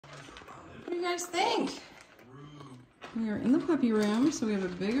do you guys think? We are in the puppy room, so we have a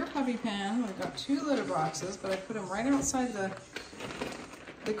bigger puppy pen. We've got 2 litter boxes, but I put them right outside the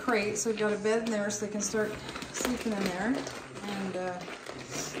crate, so we've got a bed in there so they can start sleeping in there. And then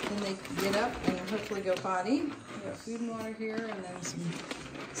they can get up and hopefully go potty. We got food and water here, and then some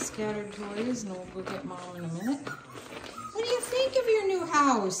scattered toys, and we'll go get Mom in a minute. What do you think of your new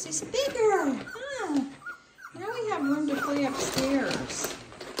house? It's bigger, huh? Now we have room to play upstairs.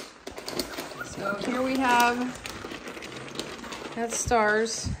 So here we have, that's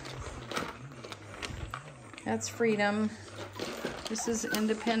Stars. That's Freedom. This is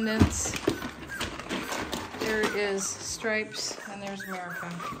Independence. There is Stripes, and there's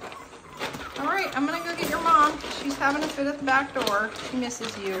America. All right, I'm gonna go get your mom. She's having a fit at the back door. She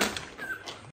misses you.